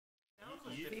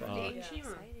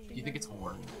Do you think it's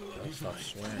horror? Stop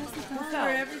swearing. That's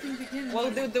where everything begins.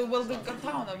 Well, the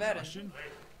town of Eren.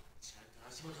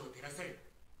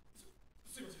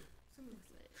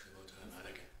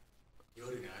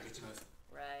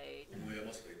 Right.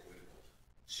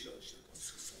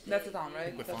 That's the town,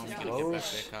 right? We're finally gonna get back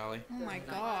there, Carlie. Oh my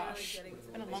gosh. It's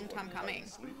been a long time coming.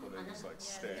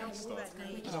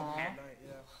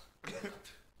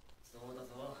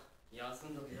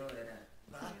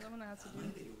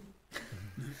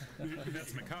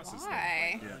 That's Mikasa's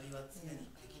Why? thing.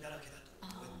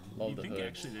 Love You the think hood.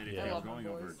 actually that if you're going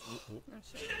over...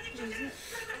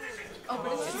 Oh,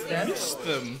 but it's dead. Missed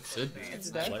them. Sid, It's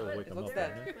Slight dead. will wake It him looks up.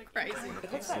 dead. Crazy.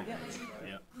 It looks dead, yeah.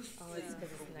 Yeah. Oh, it's because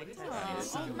it's nighttime.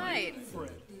 Oh, mate.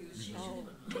 Oh,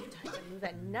 nighttime move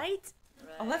at night?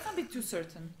 Oh, let's not be too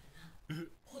certain.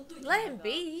 Let him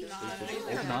be. Nice.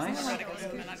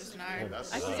 I just know. I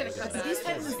think it's gonna come He's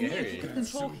starting to Scary. you can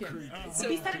control him.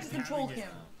 He's starting to control him.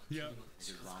 Yeah.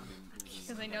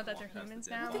 Because they know that they're humans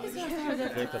now. I feel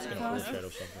like that's gonna foreshadow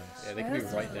something. Yeah, they could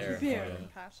be right there.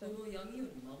 Passion.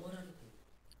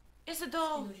 It's a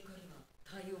doll.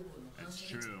 That's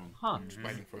true. Huh. Just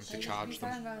waiting for him to charge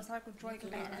them.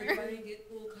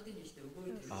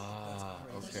 Ah,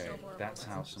 okay. That's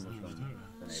how some of them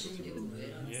have been able to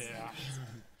move. Yeah.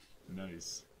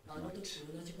 Nice. Right.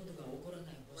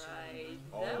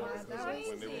 That was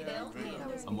crazy.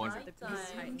 I'm wondering. I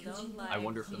I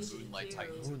wonder if the Moonlight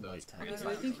Titans are those So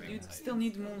I think you still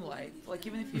need moonlight. Like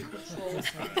even if you control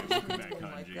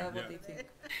moonlight, that's what they think.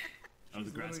 Oh,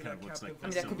 the grass kind of looks like I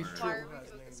mean the that could be silver,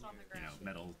 true. you know,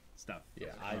 metal stuff. Yeah,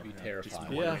 I'd be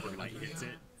terrified. Yeah. When light hits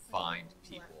it. find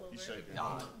people to die.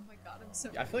 Oh my god, I'm so.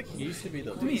 I feel like he used to be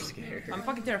the Me. least scared. I'm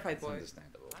fucking terrified, boys.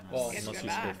 Well, Scared to unless go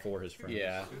he's scared back. for his friends.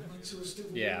 Yeah.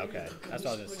 Yeah. Okay. That's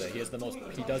what I was gonna say. He has the most.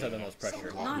 He does have the most pressure.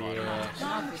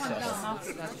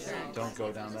 Don't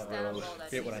go down that road.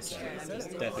 Forget what I said.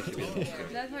 Definitely should be the most scared.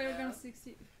 That's how you're gonna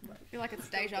succeed. I feel like it's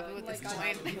deja vu at this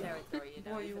point.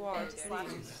 Boy, you are.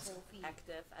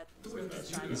 active at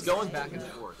He's going back and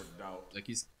forth. Like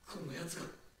he's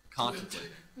contemplating.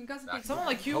 Because Someone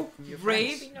like you,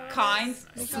 brave, kind,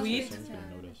 sweet. Someone's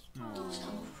gonna notice.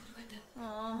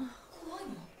 Aww.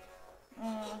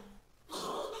 Aww.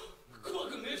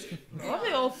 Why do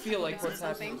they all feel like what's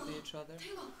happening to each other?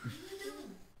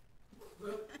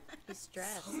 He's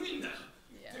stressed.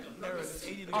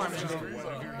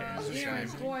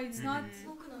 boy, it's not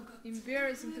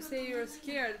embarrassing to say you're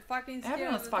scared. Fucking scared.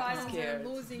 Everyone's of the fucking violence and scared.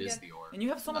 losing It is and the orc. And you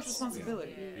have so much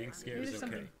responsibility. Being scared is okay.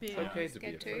 something big. It's okay to be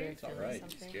Scared too. afraid. It's alright.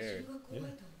 Be scared. Yeah.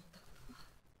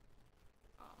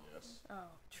 Oh,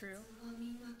 true.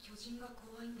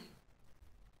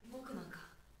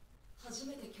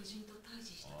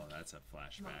 Oh, that's a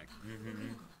flashback.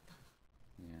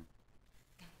 Yeah.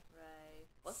 Right.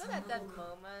 Wasn't at that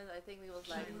moment, I think we was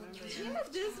like, yeah,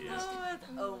 this moment.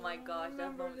 Oh my gosh,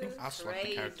 that moment was Us like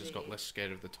the characters got less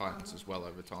scared of the Titans as well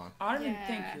over time. Armin, Yeah.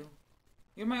 thank you.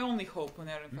 You're my only hope when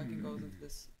Eren fucking goes into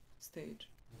this stage.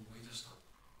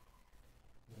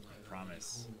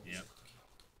 Promise. Yep.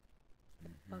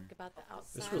 Spoke about the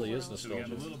outside This really is world. So we got a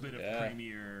nostalgia. little bit of Yeah.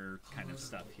 premier kind of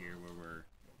stuff here where we're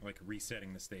like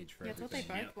resetting the stage for Yeah, it's what they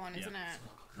everything. both want, isn't it?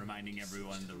 Reminding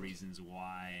everyone the reasons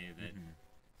why that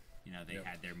you know they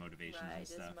had their motivations Right, and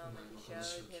this stuff. moment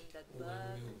showed him that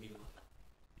blood.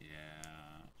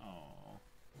 Yeah. Oh.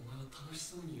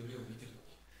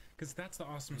 Because that's the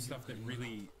awesome stuff that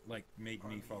really like made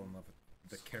me fall in love with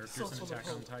the characters in Attack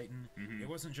on Titan. It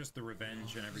wasn't just the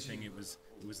revenge and everything. It was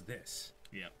this.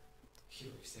 Yep.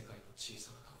 Is there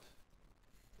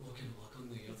ever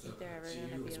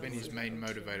gonna be It's a been his main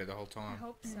motivator the whole I time.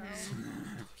 hope so.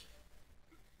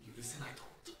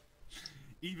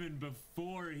 Even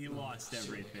before he lost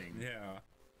everything. Yeah.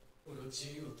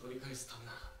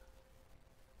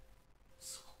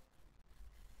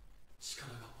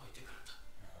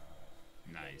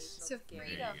 Nice. So There you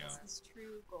freedom go. is his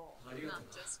true goal,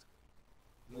 not just.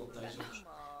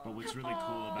 But what's really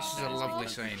cool about This is that a lovely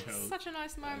because they scene. chose- Such a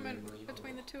nice moment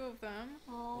between the two of them.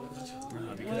 Well,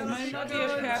 it might not be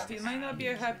a happy, it might not be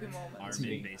a happy moment.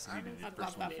 Armin basically did the I'd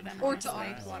first love that one. for them. Or to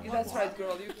honestly. Yeah, that's right,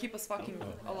 girl. You keep us fucking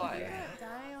alive.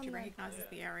 Die on She the- recognizes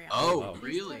the area. Oh,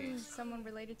 really? Someone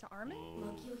related to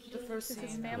Armin? The first Because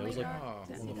his scene. That family was like Oh,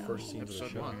 one of the first scenes of the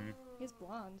episode show. 1. He's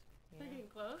blonde.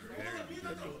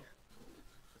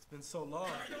 It's been so long.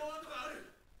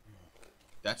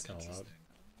 That's Kinda loud. interesting.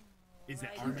 Is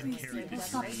that Armin carried this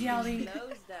Stop race yelling.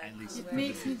 knows that. at least It from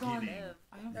makes the me go. beginning?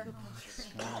 I don't feel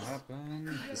What happened?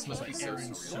 This must be so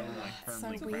Aaron's so like So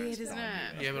firmly weird, grasped isn't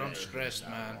onto it? Yeah, but I'm stressed,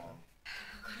 man.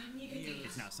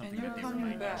 It's not And something you're that they coming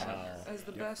remind back us of. as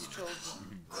the best children.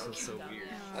 So weird.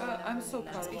 I'm so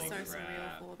proud of It's you. so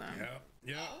surreal for them.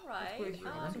 Yeah. Alright. They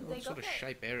What sort of okay.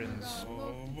 shape Aaron's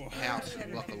Oh, house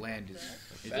and block of land is?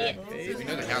 Bad Because baby. we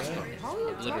know the house number. How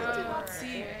did you not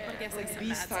see I guess like some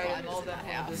Beast bad Titan and all spots that in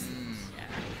the house.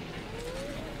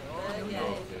 I mean,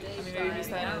 maybe Beast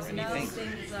Titan is Now anything.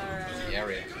 things are The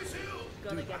area.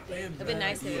 gonna get there. It'd be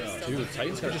nice if it was still Dude,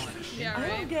 Titans are just Yeah, I right?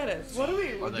 don't get it. What do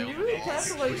we? Are they Do you on really base? plan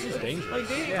to like dangerous.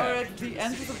 they are at the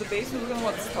entrance of the basement? We're gonna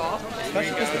what stop?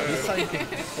 especially because the Beast Titan can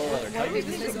control other Titans.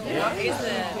 I guess the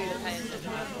Titans are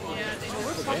Well,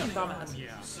 we're fucking dumbass.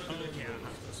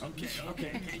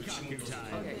 Okay. Good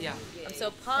time. Okay, yeah, I'm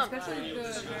so pumped. Especially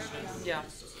the yeah.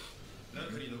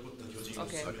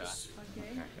 Okay.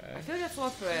 I feel like that's a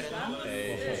lot for Eren, no?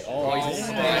 Hey. Oh, he's a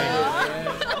spider.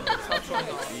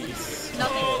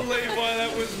 Holy boy,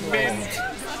 that was mint.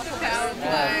 Power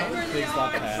play. Big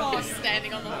stop hat. Just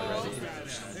standing on the wall.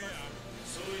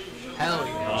 Hell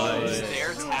yeah. Nice.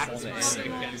 Their tactics.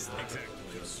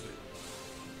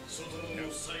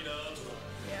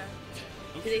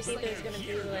 Do they think there's gonna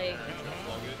be like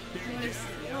There's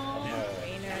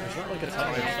not like a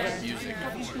ton of Music.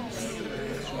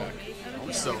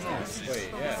 So good. Wait,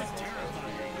 yeah.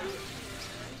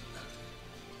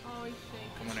 Oh, you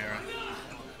think. Come on, Aaron.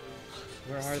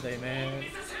 Where are they, man?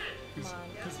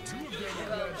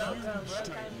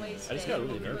 I just got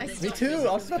really nervous. Me too.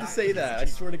 I was about to say that. I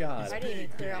swear to God. I didn't even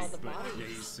clear all the Yeah, bodies.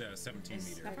 he's 17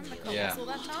 meter. From the Yeah. castle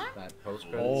that time? That post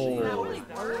Oh.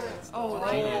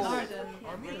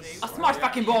 A smart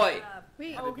fucking boy.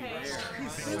 Wait. Okay.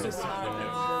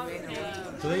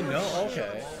 Do they know?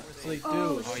 Okay. So they do.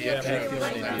 Oh, yeah. Maybe they're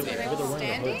wearing Standing?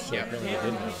 the hood, so apparently they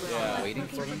didn't. Yeah. Waiting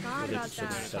for them. Forgot about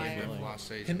that. Last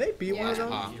season. Can they be one of them?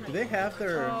 Pop. Do they have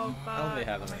their... Oh, I don't think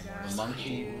they have them anymore.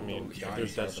 monkey. I mean,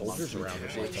 there's dead soldiers around. Oh,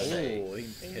 they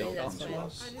can take off some. I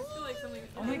just feel like something.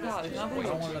 Oh my god, it's not I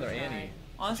don't want another Annie.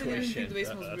 Honestly, I didn't think the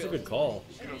basement was That's real. a good call.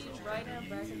 Right now,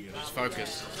 Bracken. Just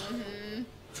focus.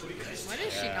 What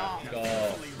is she not? Go.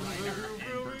 And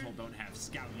Bertold don't have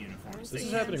scout uniforms. This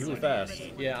is happening really fast.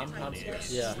 Yeah, I'm scared.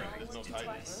 Yeah.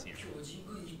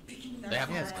 They have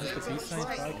Yeah, it's because the Beast Titan's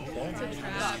probably controlling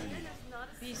them.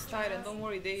 Beast Titan, don't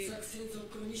worry, Beast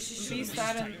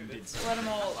Titan, let them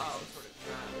all out.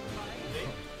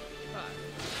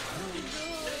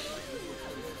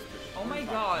 Oh my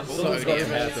god. So Something's about to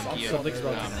yeah, happen. Something's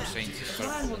about to happen. scenes is so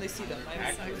Sometimes when they see them,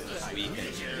 I'm used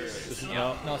to it.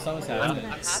 No, something's happening.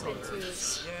 Happened to at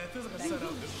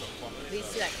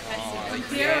least see that cutscene. I'm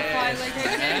terrified, like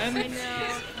I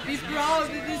know. Be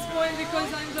proud at this point because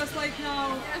I'm just like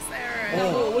now. Yes, Aaron.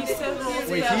 Oh, He said real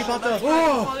wait, special, he about to... that's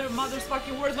my mother's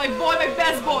fucking words, my boy, my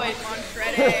best boy! On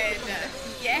shredded.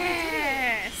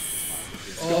 Yes.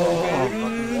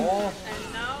 Oh.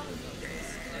 And now.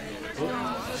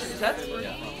 That's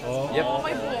oh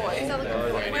my boy,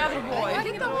 my other boy.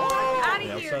 Get the wall out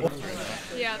of here.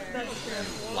 Yeah, that's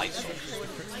true. lights.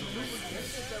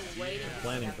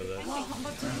 Planning for this.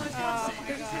 Gosh.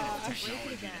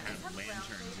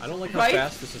 I don't like how Right?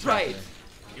 fast this is Right. happening.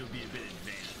 It would be a bit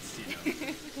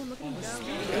advanced.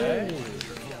 Okay.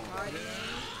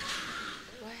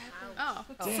 Oh,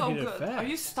 So he did it good. fast. Are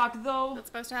you stuck though? that's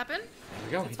supposed to happen? There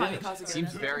we go. He Fine, did it. because again.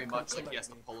 Seems very much like he has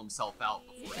to pull himself out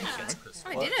before he gets Chris.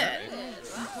 I did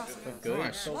it.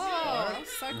 Good. So Whoa,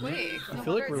 so quick. I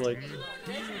feel like we're like...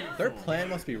 Their plan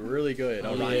must be really good.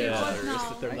 Oh, yeah.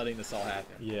 That they're letting this all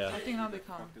happen. Yeah. I think now they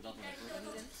come. Well,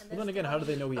 then again, how do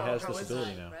they know he has this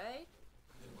ability now? Right?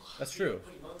 That's true.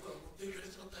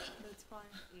 That's fine.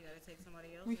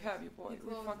 We have you, boy.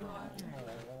 We fucking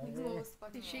have you.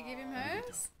 Did she give him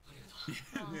hers?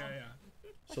 Yeah.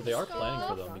 So they are planning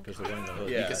for them because they're wearing the hood.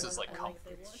 Yeah. This is like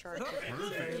comfort.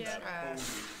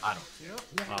 I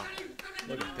don't. Wow.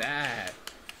 Look at that.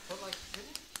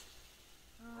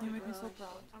 You make me so proud.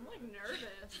 I'm like nervous.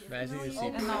 Imagine you see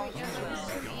And now,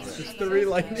 just the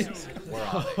lightnings. Where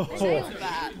are they? I nailed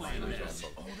that.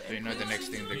 They know the next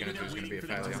thing they're gonna do is gonna be a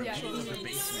failure.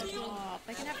 Stop.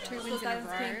 They can have 2 wins in a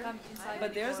row.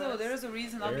 but there's a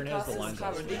reason Aaron has the Mikasa is lines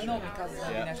covered. They know Mikasa is gonna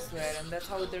be Yeah. next to Eren, and that's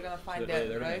how they're gonna find They're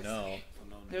that, gonna right? know.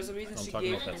 There's a reason I'm she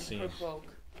talking gave about him that scene. her cloak.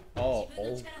 Oh.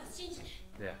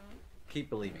 Yeah. Keep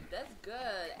believing. That's good.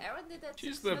 Aaron did that.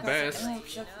 She's 6 the months best. ago, Oh, you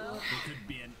that's know?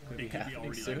 They could be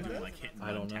already soon? like doing like hit and I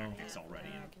run don't know. tactics already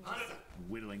and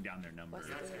whittling down their numbers.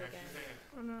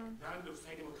 Oh no.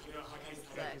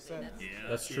 Exactly. Yeah.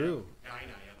 That's true.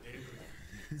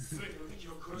 You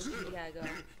gotta go.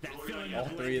 That feeling All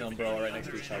three of them, bro, right next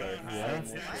to each other. Yeah. Why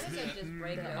doesn't it just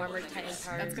break the armored titan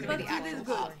power? That's gonna be the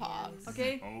actual pop.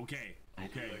 Okay? Okay.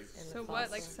 Okay. So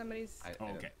what? Like somebody's.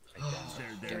 Okay.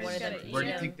 Where do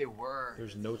you think they were?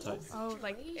 There's no Titan. Oh,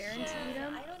 like Aaron's eat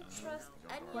them? I don't trust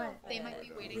anyone. What? They might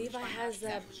be waiting. Levi has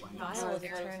that vial to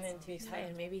turn into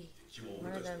Titan. Maybe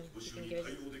one of them can give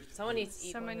it. Someone needs to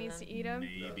eat Someone needs to eat them.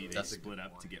 Maybe they split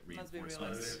up to get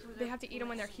reinforcements. They have to eat them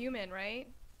when they're human, right?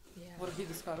 Yeah. What did he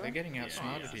discover? They're getting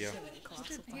outsmarted here. What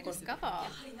did he discover?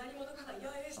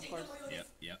 Of course.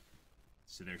 Yep.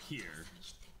 So they're here.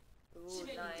 Ooh,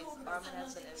 nice. Armin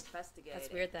has been investigating.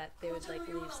 That's weird that they would like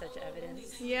leave such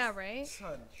evidence. Yeah, right?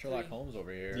 Sherlock Holmes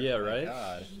over here. Yeah, Oh my right?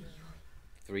 God.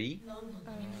 3?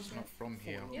 It's not from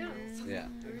here. Yeah.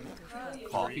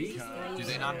 Coffee? Do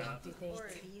they not? Do you think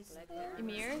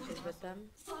Emir? is with them?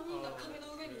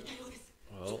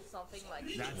 Well, Something like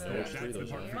That's the part for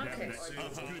them Okay. that's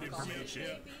good information.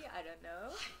 Maybe, I don't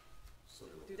know.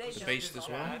 Do they know based this as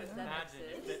well? Does that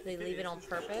exist? They leave it on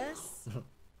purpose?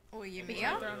 Oh,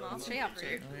 Ymir? What's she up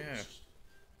to?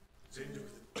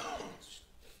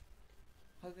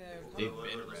 Oh, yeah. They've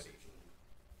been ready.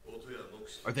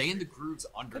 Are they in the grooves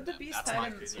under Could the them? Beast That's my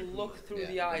Titan concern. look through Yeah,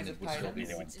 the eyes and of it would still Titan? be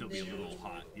They would still be a little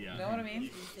hot, yeah. You know what I mean?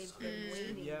 They've been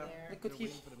waiting Yeah. there. Like, could he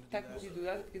technically do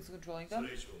that if he's controlling them?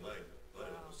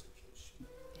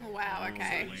 Oh, wow,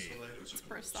 okay. Wait, It's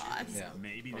first thoughts. Yeah.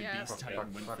 maybe the Yeah. Beast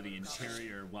Titan went for the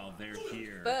interior while they're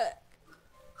here. But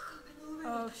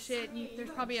Oh, shit. There's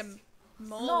probably a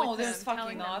mole No, with there's them fucking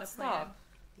telling them not. the Stop.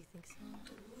 Do you think so? plan.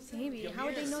 Maybe. How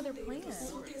would they know their plan? How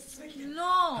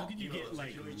No! can you get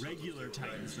like regular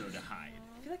Titans though to hide?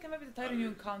 I feel like I might be the Titan you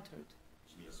encountered.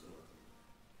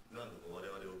 Because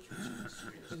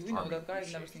we know that guy,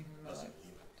 I've never seen him in my life.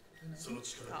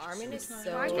 Armin is so.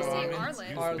 Why are you saying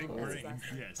Armin. Arlen? Arlen.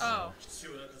 Yes. Oh.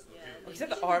 He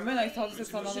said the Armin? I thought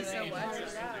this was another So name. what?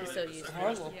 He's so used to it.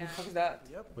 Arlo, who the fuck is that?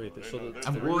 Wait, so the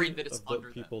I'm three worried that it's of the under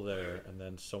them. people there, and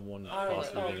then someone Oh,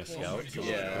 possibly being a okay. scout. So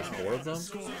Yeah. there's 4 of them.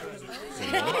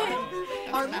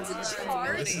 Armin's in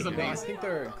charge. This is amazing. I think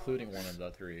they're including one of the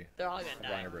 3. They're all gonna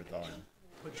die. Reinerbert thought.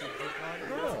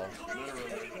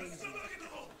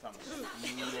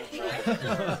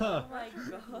 oh my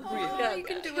god. Oh, you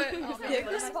can do it. Big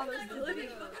responsibility.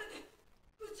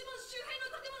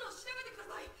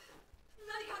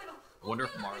 I wonder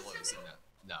if Marlo's in that.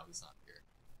 No, he's not here.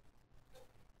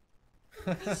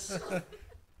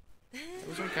 It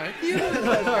was okay. Yeah,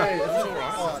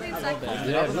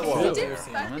 He did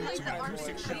speculate that Armin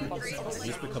would be a great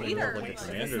he's becoming more of like a It's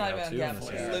commander not now even a too. gamble.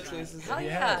 in this. Literally, this is Oh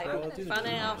yeah,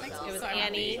 finding out it was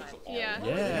Annie. Yeah.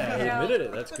 Yeah, he admitted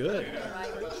it. That's good. He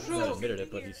not admitted it,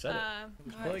 but he said it. I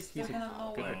feel like he's I a don't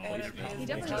know good where Aaron replacement. is. He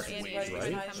definitely Just is right Andy, behind right?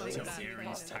 him, Like like, that.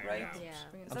 Aaron's tired right? out. Yeah. Is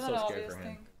I'm that so an scared obvious for him.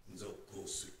 thing?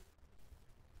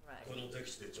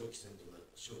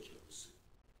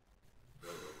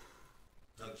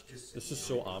 This is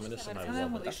so ominous, and I Tell him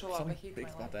love when they it. show up, I Something hate big's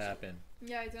my about life. to happen.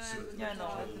 Yeah, he's gonna. Yeah, no,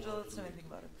 let's do anything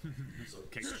about it.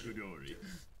 Kekudori.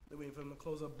 They're waiting for them to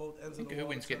close up both ends I of think the wall.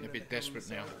 Irwin's getting a bit desperate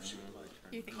now.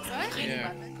 You think so?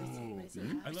 Yeah.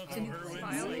 I love how Irwin's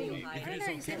like, if it is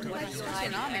okay, Oh,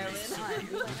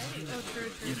 true,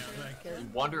 true, true. I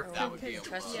wonder if that would be able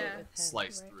Trust to it with him.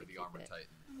 slice through the armor titan.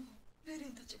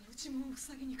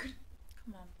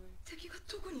 Come on, please.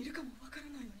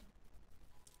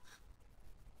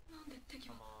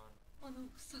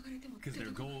 because their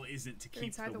goal isn't to keep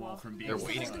inside the the wall wall. from being They're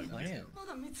waiting. destroyed. Plan.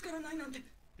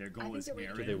 Their goal is Do they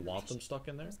Aaron. want them stuck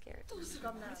in there? He's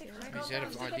out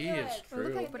of ideas. It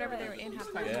looked like whatever they were in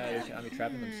happened. Yeah, I mean,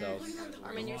 trapping themselves.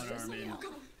 Armin, you're Come on, supposed to Armin.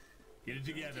 Get it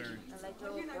together. And let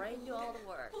your brain do all the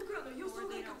work.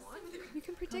 You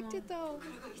can predict it though.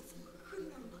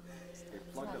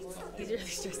 He's really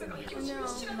stressing me out. No.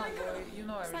 Come on, boy. You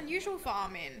know It's everything. unusual for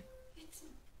Armin.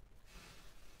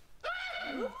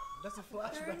 That's a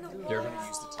flashback. They're gonna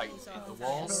use the titans in the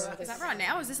walls. Is that right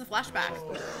now? Or is this a flashback?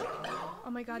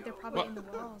 Oh my god, they're probably in the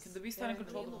walls. Can the Beast Titan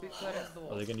control the Beast Titans in the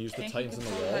walls? Are they gonna use the Can he titans in the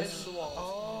control walls? the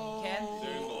walls?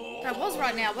 Can? That was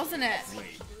right now, wasn't it?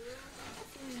 Wait.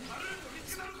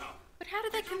 But how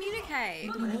did they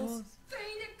communicate?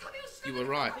 You were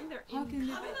right.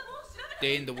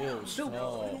 They're in the walls.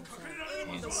 Oh,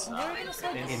 Inside.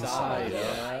 inside,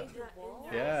 yeah.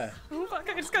 Yeah. Oh fuck,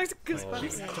 I just got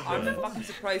goosebumps. I'm fucking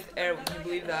surprised, Aaron. Can you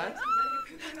believe that?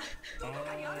 Oh,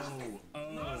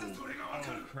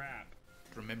 crap.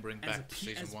 Remembering As a back to pe-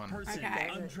 season as 1. person Okay.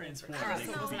 untransformed, Alright, they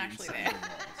so it could wasn't be actually inside there.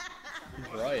 the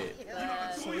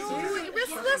walls. He's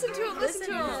right. Listen to him, listen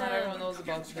to Not him. everyone knows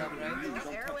about that,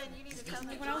 right? Erwin, you need to tell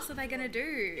me. What else are they gonna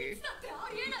do?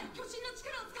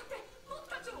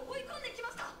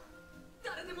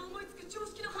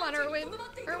 Come on, Erwin.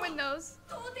 Erwin knows.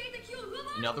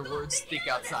 In other words, think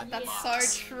outside the That's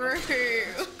box. so true.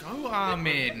 Go,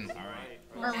 Armin. Alright.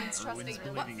 Erwin's trusting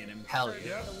the what? Hell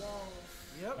yeah.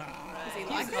 Yep. Because he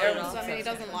likes it, so I mean he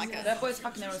doesn't like it. That boy's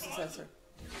fucking Erwin's successor.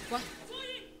 What?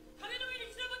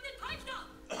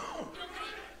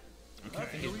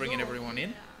 Okay, he's bringing everyone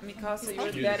in. Mikasa,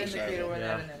 you're dead indicator when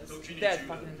Evan is. Dead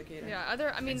fucking indicator.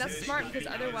 Yeah, I mean that's smart because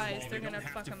otherwise they're gonna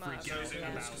fuck him up.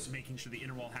 About making sure the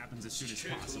interwall happens as soon as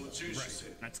possible. Right,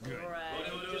 that's good.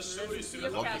 Right. Just listen to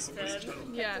your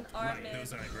captain. Yeah. Right,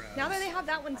 those eyebrows. Now that they have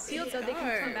that one sealed, so they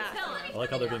can come back. I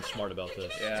like how they're being smart about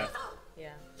this. Yeah. Yeah.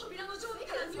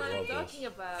 That's what I'm talking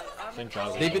about. Same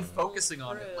Cavazos. They've been focusing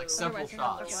on it, like several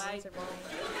shots. Right.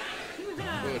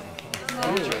 Good.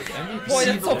 Boy,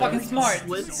 that's so fucking smart.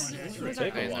 It'll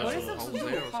take a while. What is up to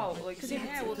do? How? Like,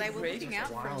 Yeah, well they were looking out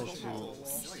for him.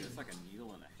 It's like a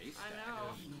needle in a haystack. I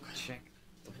know. Check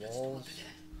the walls.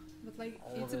 But like,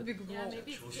 All it's of a it. big Yeah, wall.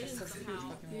 maybe it's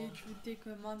somehow. It would take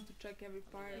a month to check every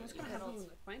part.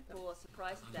 Pull a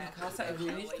surprise attack. Mikasa, I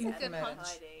really Always think has the match.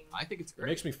 hiding. I think it's It great.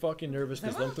 makes me fucking nervous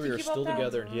because Never them three are think still about that.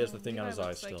 together and he has the thing on his eye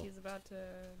Looks like still. he's about to.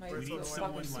 My We need fucking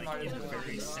someone smart like in the as well.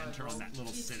 very center on that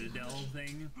little citadel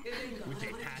thing with a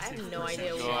I passive. have no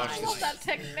idea Gosh, why. this What's that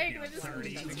technique? We're just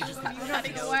 30,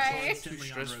 running away.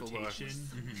 Stressful work.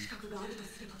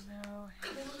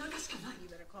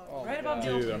 Oh, Right about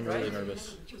dude, the I'm opening, really right?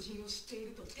 nervous. I feel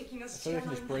like they can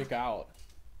just break out.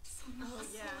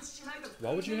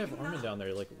 Why would you have Armin down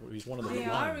there? Like he's one of the They are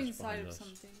lines inside behind of this.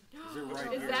 something.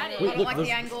 Is that it? Wait, I don't look, like there's-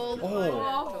 the angle.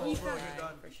 Oh,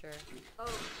 For sure. Oh,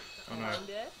 Oh no, I'm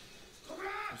dead?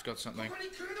 he's got something. But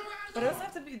it doesn't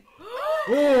have to be.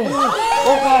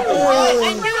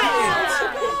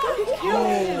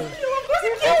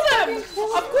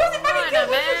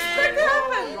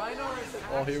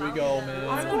 Oh, here we go,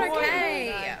 man.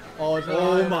 Okay.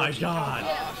 Oh my god.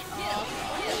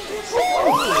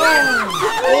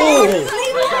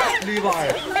 Levi.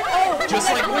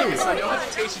 Just like Luke, so no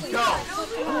hesitation, go!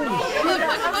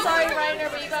 I'm sorry,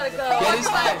 Reiner, but you gotta go. Get his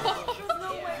head!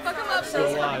 Fuck him up, Still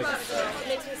so alive. It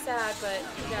makes me sad, but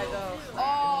you gotta go.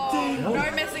 Oh, no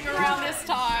messing around this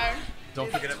time.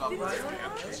 Don't forget about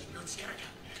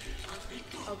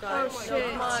Oh god. Oh, No,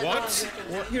 shit. come on.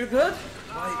 What? You're good?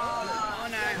 Oh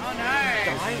no, oh no.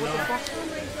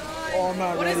 Oh, I'm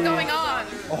not What is ready. going on?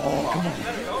 Oh, come on.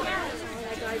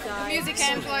 That guy died. Music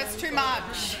Angela, it's too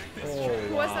much.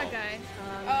 Who was that guy?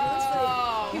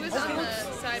 Oh, he was on the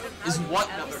side of. Is what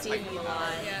I've another seen type? him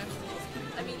alive. Yeah.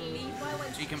 I mean, Levi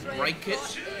went So you can straight break it.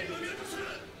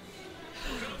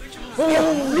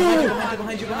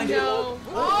 Behind you. No.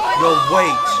 Yo,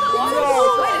 wait.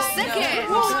 Wait a second.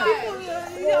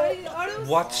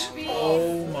 What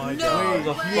Oh my god.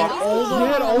 the fuck He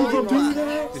had all of them do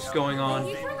that? is going on?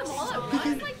 He turned them all at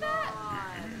once like that?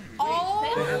 Oh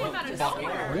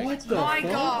What the my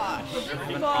fuck?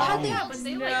 gosh. Yeah, but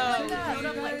they like No. showed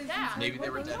up like that. Maybe they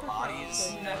were dead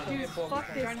bodies. Dude,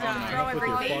 fuck this guy. Throw With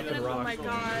your everything. fucking Oh rocks. my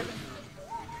god.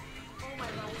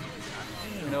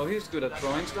 You know, he's good at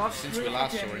throwing stuff. Since we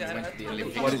last saw him, he went to the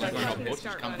Olympics. What is He's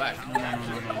it? come back.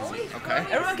 Okay.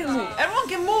 Everyone can move. Everyone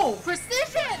can move.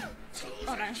 Precision.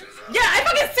 Oh no. Yeah, I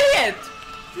fucking see it.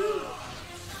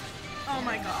 Oh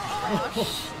my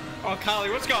gosh. Oh, Carlie,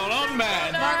 what's going on,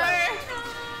 man? No.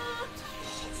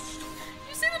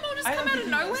 You see them all just I come don't out of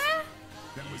think he was. nowhere?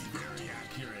 That was very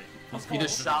accurate. He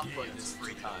just shot put this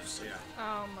 3 times.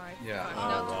 Oh my Yeah.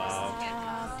 god.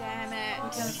 Oh, damn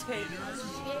it. Can escape.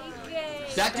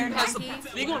 That dude has a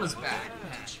thing on his back.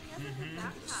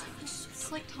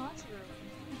 It's like taunting.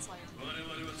 It's like.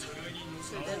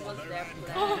 So that was their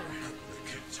plan.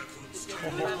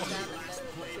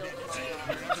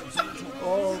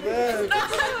 Oh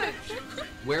man.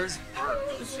 Where's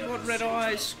This is what red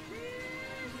eyes.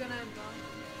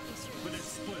 But it's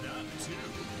split up too.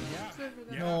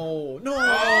 Yeah. No. No.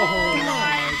 Oh,